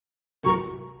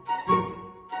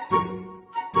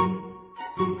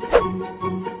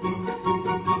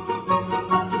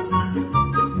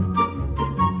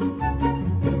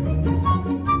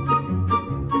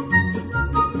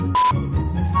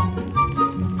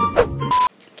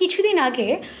আগে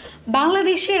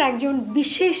বাংলাদেশের একজন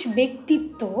বিশেষ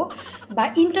ব্যক্তিত্ব বা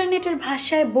ইন্টারনেটের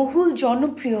ভাষায় বহুল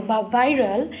জনপ্রিয় বা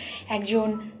ভাইরাল একজন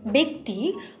ব্যক্তি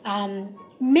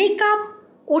মেকআপ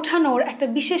ওঠানোর একটা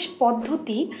বিশেষ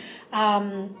পদ্ধতি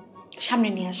সামনে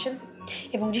নিয়ে আসেন।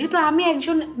 এবং যেহেতু আমি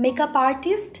একজন মেকআপ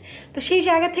আর্টিস্ট, তো সেই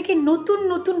জায়গা থেকে নতুন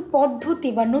নতুন পদ্ধতি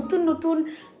বা নতুন নতুন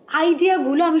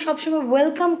আইডিয়াগুলো আমি সবসময়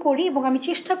ওয়েলকাম করি এবং আমি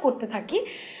চেষ্টা করতে থাকি।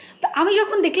 তো আমি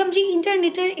যখন দেখলাম যে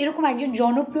ইন্টারনেটের এরকম একজন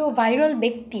জনপ্রিয় ভাইরাল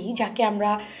ব্যক্তি যাকে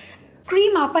আমরা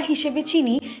ক্রিম আপা হিসেবে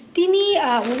চিনি, তিনি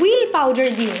হুইল পাউডার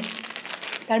দিয়ে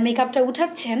তার মেকআপটা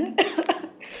উঠাচ্ছেন,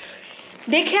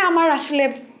 দেখে আমার আসলে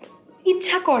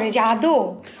ইচ্ছা করে যে আদৌ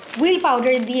হুইল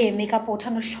পাউডার দিয়ে মেকআপ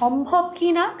ওঠানো সম্ভব কি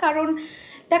না। কারণ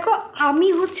দেখো, আমি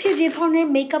হচ্ছে যে ধরনের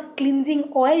মেকআপ ক্লিনজিং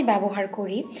অয়েল ব্যবহার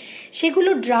করি সেগুলো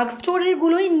ড্রাগ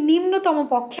স্টোরেরগুলোই নিম্নতম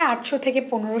পক্ষে 800 থেকে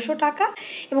 1500 টাকা,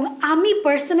 এবং আমি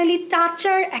পার্সোনালি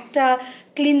টাচার একটা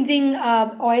ক্লিনজিং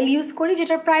অয়েল ইউজ করি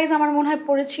যেটার প্রাইস আমার মনে হয়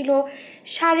পড়েছিল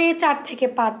 4,500 থেকে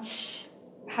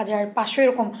 5,500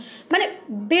 এরকম, মানে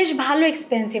বেশ ভালো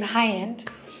এক্সপেন্সিভ, হাই এন্ড।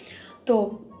 তো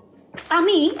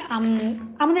আমি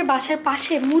আমাদের বাসার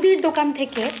পাশে মুদির দোকান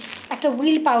থেকে একটা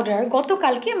হুইল পাউডার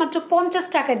গতকালকে মাত্র 50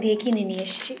 টাকা দিয়ে কিনে নিয়ে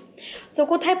এসেছি। সো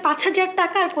কোথায় 5,000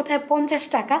 টাকা আর কোথায় 50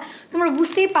 টাকা, তোমরা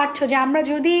বুঝতেই পারছো যে আমরা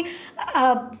যদি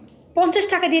 50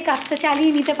 টাকা দিয়ে কাজটা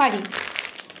চালিয়ে নিতে পারি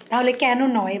তাহলে কেন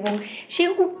নয়। এবং সেই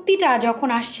উক্তিটা যখন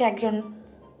আসছে একজন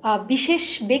বিশেষ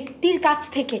ব্যক্তির কাছ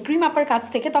থেকে, ক্রিম আপার কাছ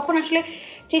থেকে, তখন আসলে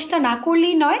চেষ্টা না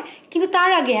করলেই নয়। কিন্তু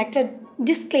তার আগে একটা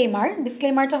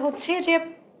ডিসক্লেমারটা হচ্ছে যে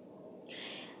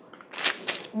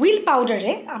হুইল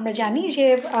পাউডারে আমরা জানি যে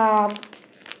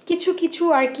কিছু কিছু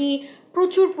আর কি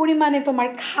প্রচুর পরিমাণে তোমার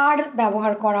ক্ষার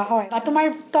ব্যবহার করা হয়, বা তোমার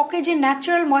ত্বকের যে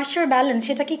ন্যাচারাল ময়েশ্চার ব্যালেন্স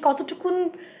সেটা কি কতটুকুন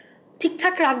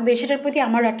ঠিকঠাক রাখবে সেটার প্রতি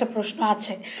আমারও একটা প্রশ্ন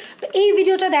আছে। তো এই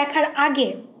ভিডিওটা দেখার আগে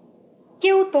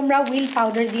কেউ তোমরা হুইল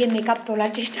পাউডার দিয়ে মেকআপ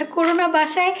তোলার চেষ্টা করো না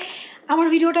বাসায়। আমার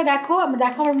ভিডিওটা দেখো,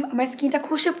 আমার স্কিনটা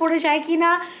খসে পড়ে যায় কি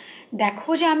না, দেখো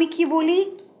যে আমি কি বলি,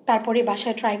 তারপরে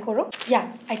বাসায় ট্রাই করো।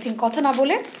 আই থিঙ্ক কথা না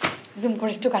বলে জুম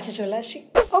করে একটু কাছে চলে আসি।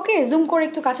 ওকে, জুম করে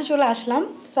একটু কাছে চলে আসলাম।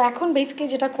 সো এখন বেসিক্যালি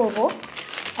যেটা করব,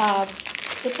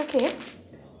 এটাকে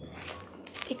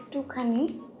একটুখানি,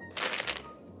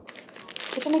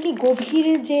 এটা নাকি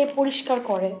গভীরে যে পরিষ্কার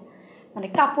করে, মানে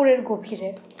কাপড়ের গভীরে।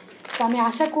 তো আমি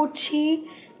আশা করছি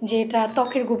যে এটা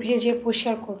ত্বকের গভীরে যে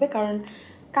পরিষ্কার করবে, কারণ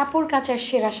কাপড় কাচার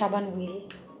সেরা সাবান হুইল।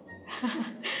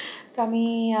 তো আমি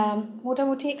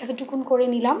মোটামুটি এতটুকুন করে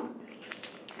নিলাম,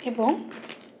 এবং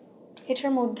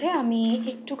এটার মধ্যে আমি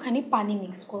একটুখানি পানি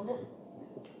মিক্স করব।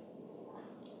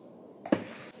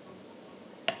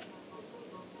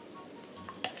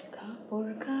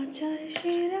 কাপড় কাচার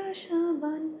সেরা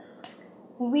সাবান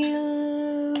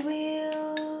হুইল।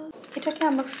 এটাকে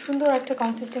আমরা সুন্দর একটা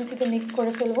কনসিস্টেন্সিতে মিক্স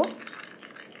করে ফেলবো।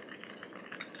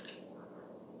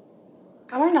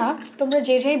 আমার না, তোমরা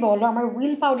যেই বলো, আমার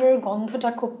হুইল পাউডারের গন্ধটা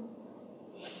খুব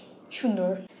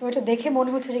সুন্দর। এটা দেখে মনে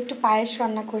হচ্ছে যে একটু পায়েস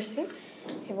রান্না করছি,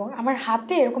 এবং আমার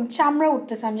হাতে এরকম চামড়া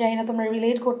উঠতেছে। আমি জানি না তোমরা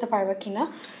রিলেট করতে পারবে কি না,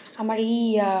 আমার এই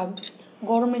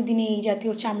গরমের দিনে এই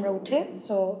জাতীয় চামড়া উঠে।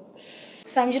 সো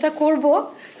আমি যেটা করব,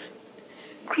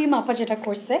 ক্রিম আপা যেটা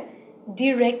করছে,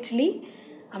 ডিরেক্টলি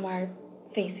আমার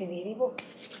ফেসে দিয়ে দিব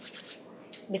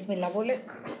বিসমিল্লাহ বলে।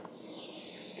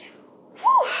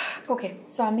 ওকে,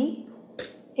 সো আমি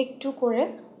একটু করে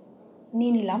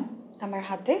নিয়ে নিলাম আমার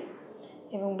হাতে,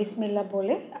 এবং বিসমিল্লাহ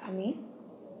বলে আমি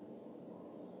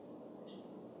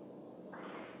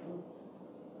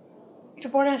একটু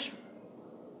পরে আসো,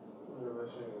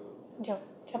 যাও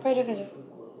চাপাই রেখে যাও।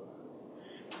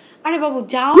 আরে বাবু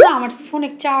যাও না, আমার ফোনে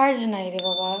চার্জ নাই রে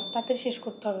বাবা, তাড়াতাড়ি শেষ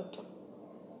করতে হবে তো।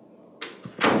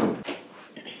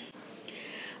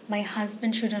 মাই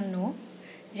হাজব্যান্ড শুডন্ট নো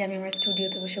যে আমি আমার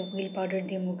স্টুডিওতে বসে হুইল পাউডার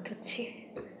দিয়ে মুখ ধুচ্ছি।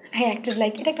 আই অ্যাক্টেড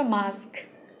লাইক এটা একটা mask,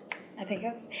 nothing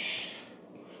else.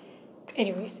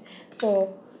 Anyways, so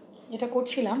যেটা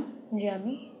করছিলাম যে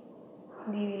আমি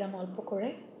দিয়ে দিলাম অল্প করে,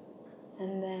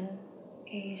 অ্যান্ড দেন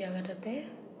এই জায়গাটাতে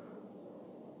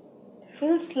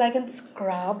feels like a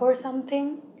scrub or something,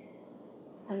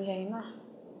 আমি জানি না,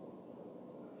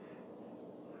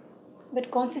 বাট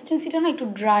কনসিস্টেন্সিটা না একটু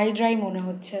ড্রাই মনে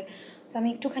হচ্ছে। সো আমি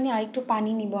একটুখানি আরেকটু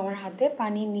পানি নিব আমার হাতে,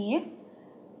 পানি নিয়ে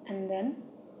অ্যান্ড দেন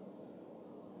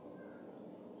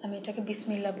আমি এটাকে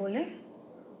বিসমিল্লাহ বলে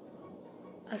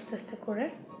আস্তে আস্তে করে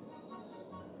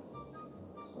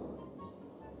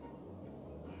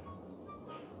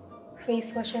ফেস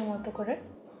ওয়াশের মতো করে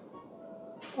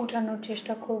উঠানোর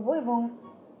চেষ্টা করব। এবং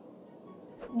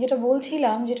যেটা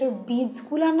বলছিলাম, যেটার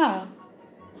বীজগুলো না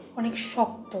অনেক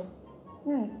শক্ত,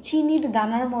 চিনির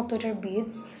দানার মতো এটার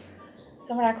বীজ। সো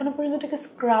আমার এখনও পর্যন্ত এটাকে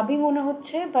স্ক্রাবই মনে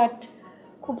হচ্ছে, বাট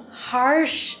খুব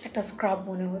হার্শ একটা স্ক্রাব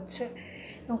মনে হচ্ছে,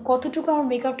 এবং কতটুকু আমার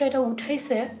মেকআপটা এটা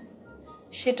উঠাইছে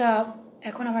সেটা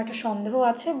এখন আমার একটা সন্দেহ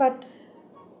আছে, but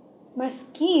my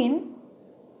skin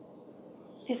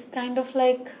is kind of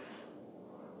like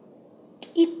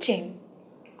etching.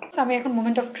 So আমি এখন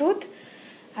মোমেন্ট অফ ট্রুথ,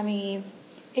 আমি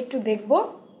একটু দেখব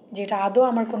যে এটা আদৌ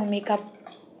আমার কোনো মেকআপ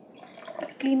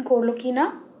ক্লিন করলো কি না।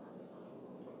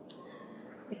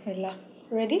 বিসমিল্লাহ,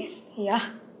 ready? Yeah,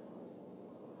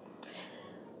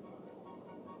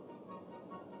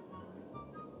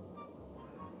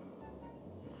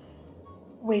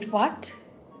 wait, what?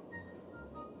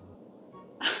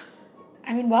 I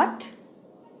mean, what?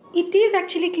 It is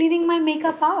actually cleaning my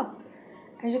makeup up.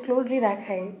 আমি যে ক্লোজলি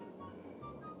দেখাই,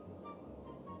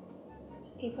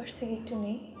 এই পাশ থেকে একটু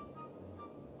নেই।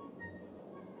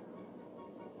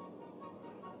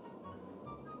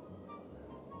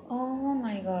 Oh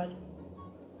my god.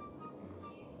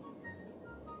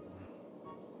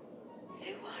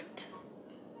 Say what?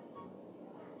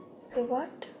 Say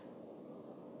what?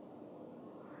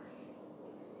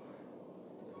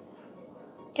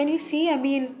 Can you see? I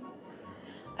mean,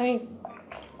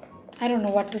 I don't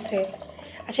know what to say.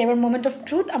 আচ্ছা, এবার moment of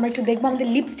truth, আমরা একটু দেখবো আমাদের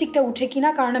লিপস্টিকটা উঠে কিনা,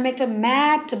 কারণ আমি একটা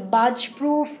ম্যাট, বাজ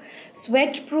proof,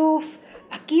 sweat proof,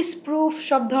 kiss proof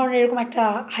সব ধরনের এরকম একটা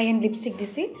হাই এন্ড লিপস্টিক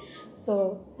দিছি। So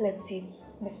let's see.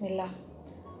 বিসমিল্লাহ।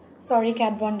 Sorry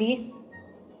cat বন্ডি।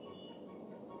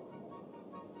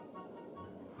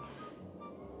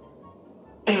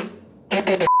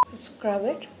 Scrub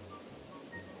it.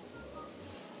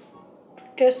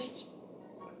 Just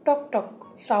talk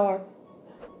sour.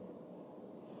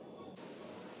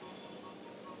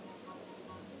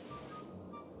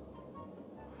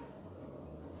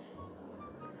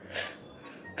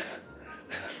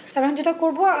 আমি যেটা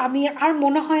করবো, আমি আর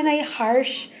মনে হয় না এই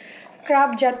হার্শ স্ক্রাব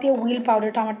জাতীয় হুইল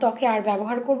পাউডারটা আমার ত্বকে আর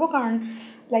ব্যবহার করব, কারণ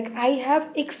like I have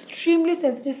extremely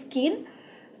sensitive skin.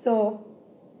 So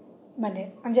মানে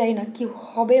আমি জানি না কি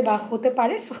হবে বা হতে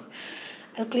পারে। So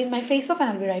I'll clean my face off and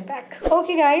I'll be right back.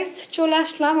 Okay guys, চলে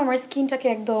আসলাম আমার স্কিনটাকে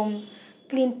একদম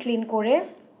ক্লিন করে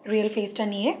রিয়েল ফেসটা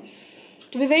নিয়ে।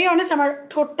 টু বি ভেরি অনেস্ট, আমার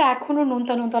ঠোঁটটা এখনও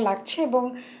নোনতা লাগছে, এবং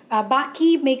বাকি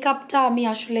মেকআপটা আমি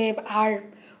আসলে আর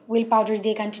হুইল পাউডার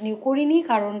দিয়ে কন্টিনিউ করিনি,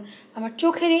 কারণ আমার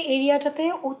চোখের এই এরিয়াটাতে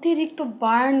অতিরিক্ত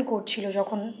বার্ন করছিল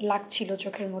যখন লাগছিল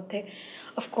চোখের মধ্যে,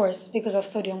 of course because of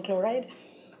sodium chloride.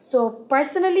 So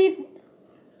personally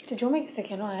এটা জমে গেছে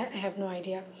কেন, I have no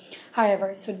idea. However,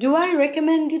 so do I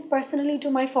recommend it personally to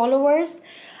my followers?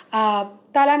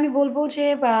 তাহলে আমি বলবো যে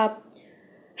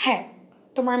হ্যাঁ,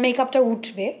 তোমার মেকআপটা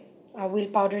উঠবে হুইল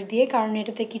পাউডার দিয়ে, কারণ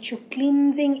এটাতে কিছু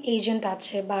ক্লিনজিং এজেন্ট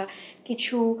আছে বা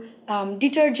কিছু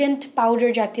ডিটারজেন্ট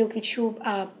পাউডার জাতীয় কিছু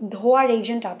ধোয়ার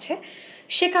এজেন্ট আছে,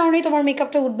 সে কারণেই তোমার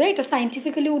মেকআপটা উঠবে। এটা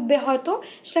সায়েন্টিফিক্যালি উঠবে, হয়তো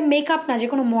সেটা মেকআপ না, যে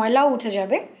কোনো ময়লাও উঠে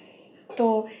যাবে। তো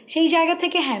সেই জায়গা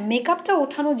থেকে হ্যাঁ, মেকআপটা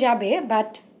ওঠানো যাবে,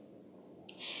 বাট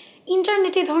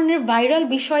ইন্টারনেটে ধরনের ভাইরাল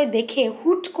বিষয় দেখে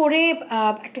হুট করে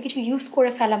একটা কিছু ইউজ করে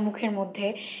ফেলা মুখের মধ্যে,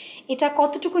 এটা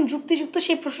কতটুকু যুক্তিযুক্ত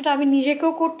সেই প্রশ্নটা আমি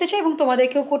নিজেকেও করতে চাই এবং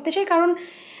তোমাদেরকেও করতে চাই, কারণ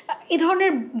এই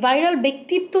ধরনের ভাইরাল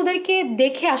ব্যক্তিত্বদেরকে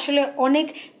দেখে আসলে অনেক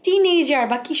টিনেজার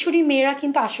বা কিশোরী মেয়েরা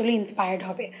কিন্তু আসলে ইন্সপায়ার্ড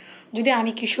হবে। যদি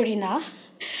আমি কিশোরী না,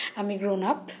 আমি grown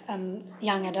up,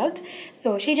 young adult. So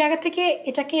সেই জায়গা থেকে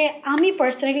এটাকে আমি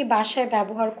পার্সোনালি বাসায়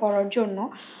ব্যবহার করার জন্য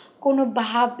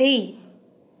কোনোভাবেই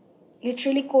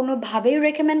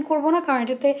রেকমেন্ড করবো না, কারণ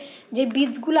এটাতে যে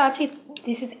বিটসগুলো আছে,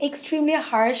 this is extremely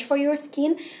Harsh for your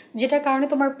skin, যেটার কারণে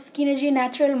তোমার স্কিনের যে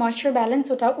ন্যাচারাল ময়েশ্চার ব্যালেন্স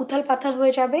ওটা উথাল পাথাল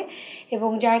হয়ে যাবে, এবং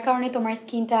যার কারণে তোমার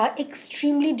স্কিনটা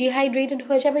এক্সট্রিমলি ডিহাইড্রেটেড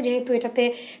হয়ে যাবে, যেহেতু এটাতে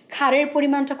ক্ষারের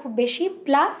পরিমাণটা খুব বেশি,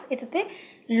 প্লাস এটাতে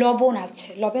লবণ আছে।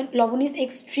 লবণ is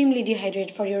extremely dehydrate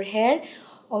for your hair,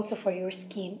 also for your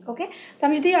skin. Okay, so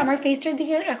আমি যদি আমার ফেসটার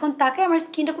দিকে এখন তাকে, আমার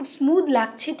স্কিনটা খুব স্মুথ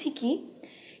লাগছে ঠিকই,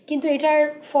 কিন্তু এটার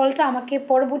ফলটা আমাকে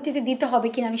পরবর্তীতে দিতে হবে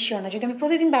কিনা আমি শিওর না, যদি আমি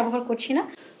প্রতিদিন ব্যবহার করছি না।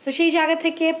 সো সেই জায়গা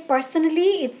থেকে পার্সোনালি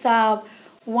ইটস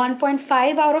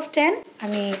 1.5 আউট অফ 10।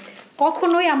 আমি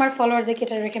কখনোই আমার ফলোয়ারদেরকে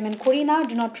এটা রেকমেন্ড করি না,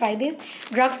 do not try this.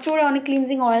 Drug স্টোরে অনেক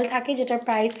ক্লিনজিং অয়েল থাকে যেটার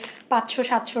প্রাইস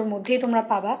 500-700-র মধ্যেই তোমরা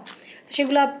পাবা, সো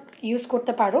সেগুলো ইউজ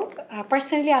করতে পারো।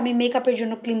 পার্সোনালি আমি মেকআপের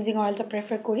জন্য ক্লিনজিং অয়েলটা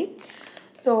প্রেফার করি।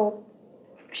 সো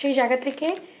সেই জায়গা থেকে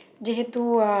যেহেতু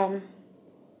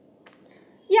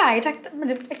এটা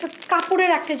মানে একটা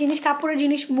কাপড়ের একটা জিনিস, কাপড়ের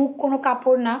জিনিস, মুখ কোনো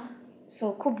কাপড় না। সো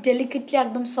খুব ডেলিকেটলি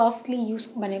একদম সফটলি ইউজ,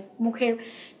 মানে মুখের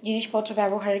জিনিসপত্র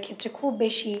ব্যবহারের ক্ষেত্রে খুব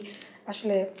বেশি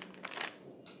আসলে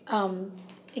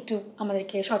একটু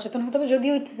আমাদেরকে সচেতন হতে হবে।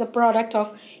 যদিও it is a product of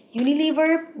Unilever,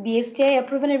 BSTI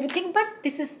approve and everything, but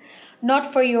this is not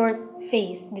for your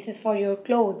face, this is for your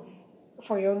clothes,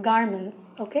 for your garments.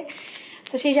 Okay,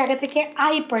 so সেই জায়গা থেকে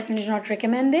I personally do not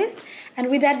recommend this. And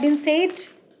with that bin shed,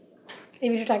 এই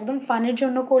ভিডিওটা একদম ফানের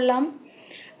জন্য করলাম,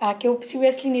 কেউ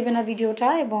seriously নেবে না ভিডিওটা।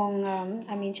 এবং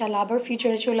আমি ইনশাআল্লাহ আবার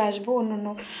ফিউচারে চলে আসবো অন্য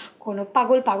কোনো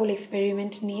পাগল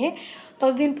এক্সপেরিমেন্ট নিয়ে।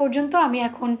 ততদিন পর্যন্ত আমি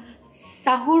এখন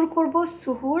সাহুর করব,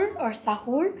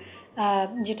 সাহুর,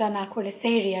 যেটা না করে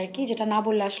সেহরি আর কি, যেটা না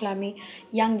বললে আসলে আমি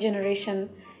ইয়াং জেনারেশন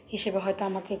হিসেবে হয়তো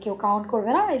আমাকে কেউ কাউন্ট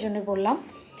করবে না, এই জন্য বললাম।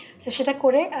 তো সেটা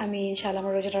করে আমি ইনশাআল্লাহ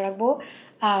আমার রোজাটা রাখবো।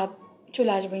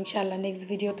 চলে আসবো ইনশাআল্লাহ নেক্সট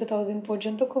ভিডিওতে। ততদিন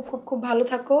পর্যন্ত খুব ভালো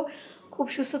থাকো, খুব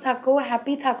সুস্থ থাকো,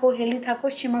 হ্যাপি থাকো, হেলদি থাকো।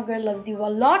 Shimmer girl loves you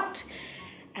a lot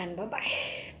and bye bye.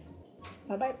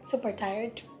 Bye bye. Super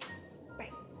tired.